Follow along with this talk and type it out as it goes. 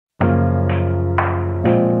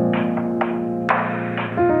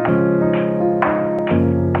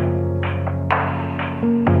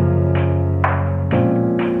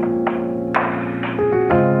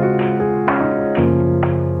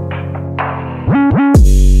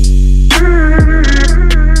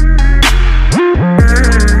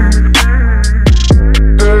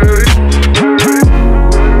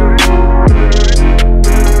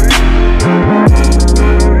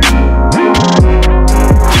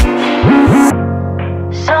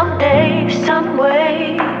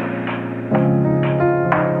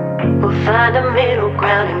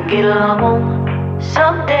get along.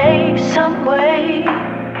 Someday, some way,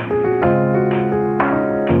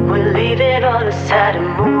 we'll leave it all aside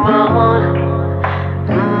and move on.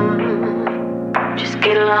 Just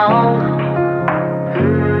get along.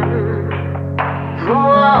 Move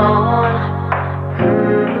on.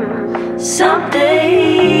 Someday,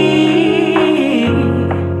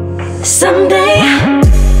 someday.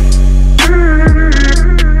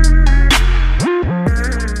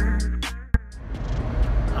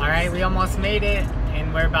 Alright, we almost made it,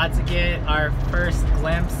 and we're about to get our first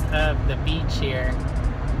glimpse of the beach here.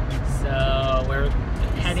 So we're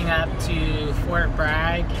heading up to Fort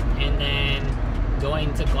Bragg and then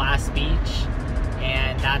going to Glass Beach,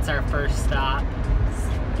 and that's our first stop,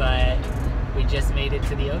 but we just made it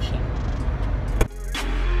to the ocean.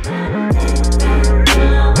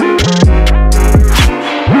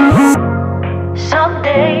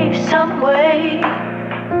 Someday, some way,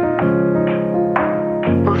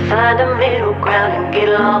 we'll find a middle ground and get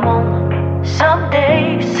along.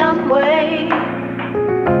 Someday, some way,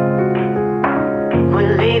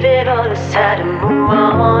 we'll leave it all aside and move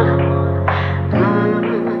on.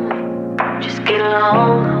 Just get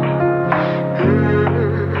along.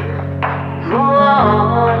 Move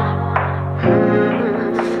on.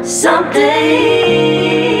 Someday,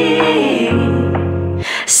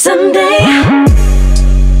 someday.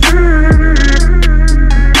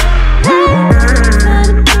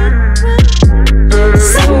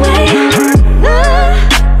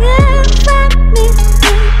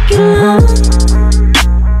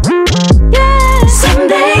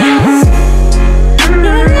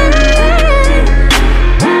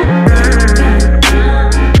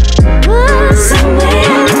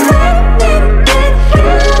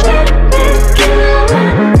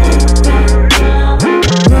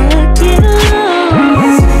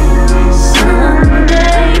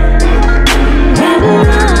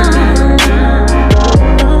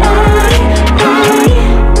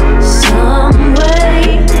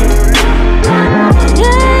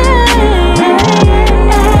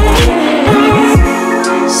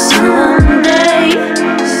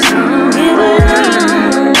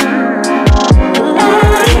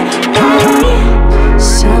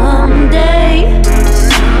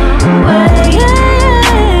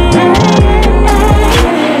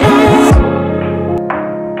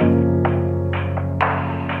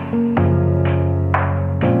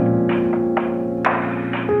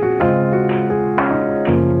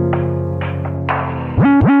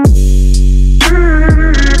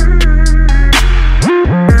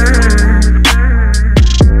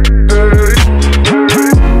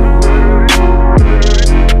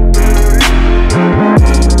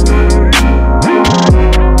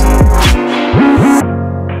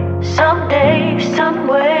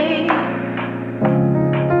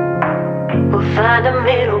 Find a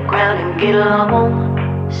middle ground and get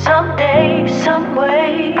along. Someday, some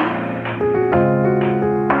way,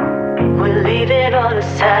 we'll leave it all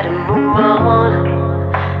aside and move on.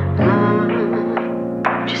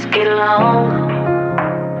 Just get along.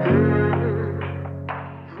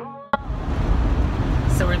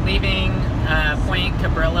 So we're leaving Point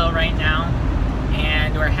Cabrillo right now,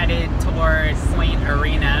 and we're headed towards Point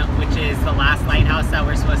Arena, which is the last lighthouse that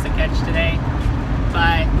we're supposed to catch today.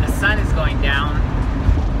 But the sun is going down.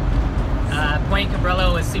 Point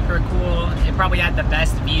Cabrillo was super cool. It probably had the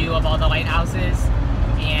best view of all the lighthouses,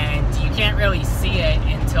 and you can't really see it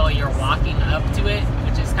until you're walking up to it,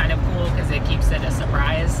 which is kind of cool because it keeps it a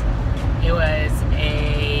surprise. It was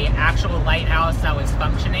a actual lighthouse that was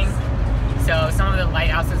functioning. So some of the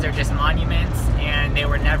lighthouses are just monuments, and they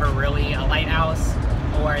were never really a lighthouse,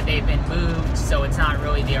 or they've been moved, so it's not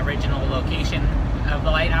really the original location of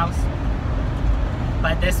the lighthouse.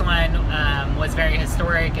 But this one was very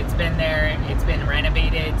historic. It's been there, it's been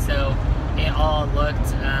renovated, so it all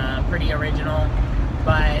looked pretty original.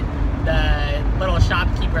 But the little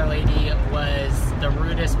shopkeeper lady was the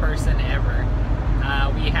rudest person ever.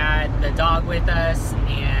 We had the dog with us,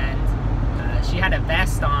 and she had a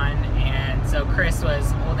vest on, and so Chris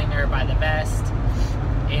was holding her by the vest,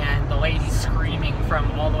 and the lady screaming from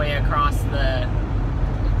all the way across the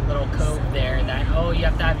little cove there that, oh, you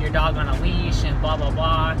have to have your dog on a leash and blah blah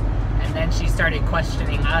blah. And then she started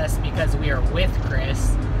questioning us because we are with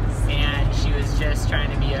Chris, and she was just trying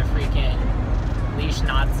to be a freaking leash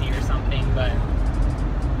Nazi or something. But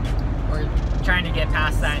we're trying to get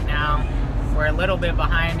past that now. We're a little bit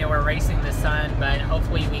behind and we're racing the sun, but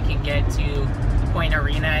hopefully we can get to Point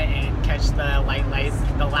Arena and catch the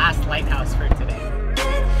last lighthouse for today.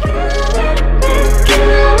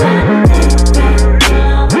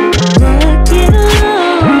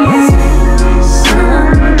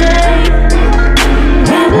 Someday,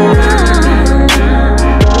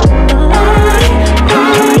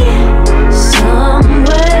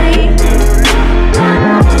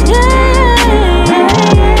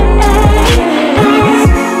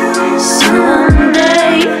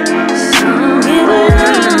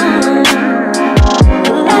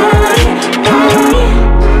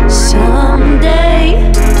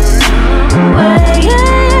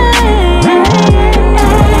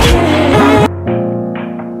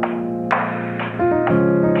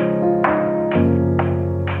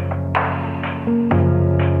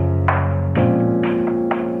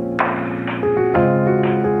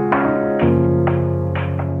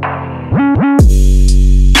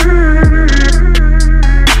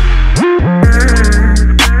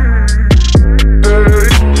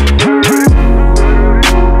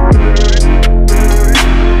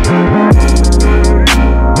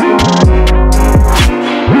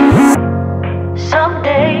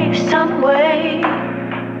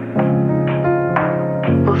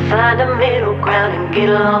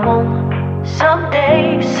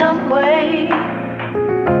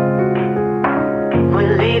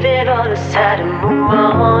 We'll leave it all aside and move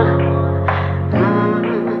on.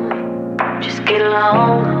 Just get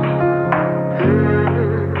along.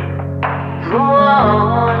 Move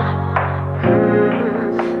on.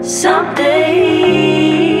 Someday.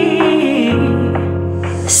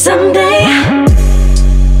 Someday.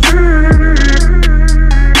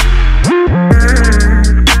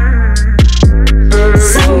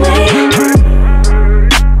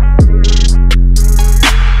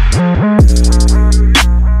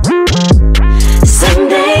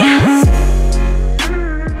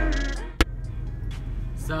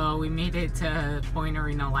 So we made it to Point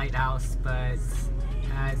Arena Lighthouse, but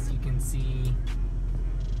as you can see,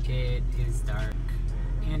 it is dark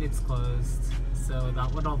and it's closed. So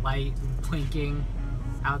that little light blinking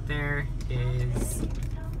out there is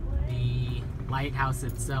the lighthouse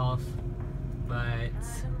itself, but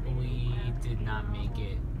we did not make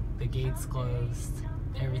it. The gate's closed,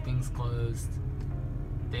 everything's closed.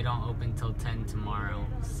 They don't open till 10 tomorrow,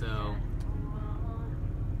 so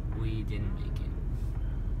we didn't make it.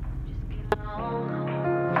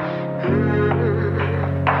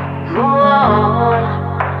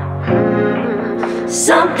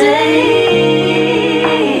 Someday.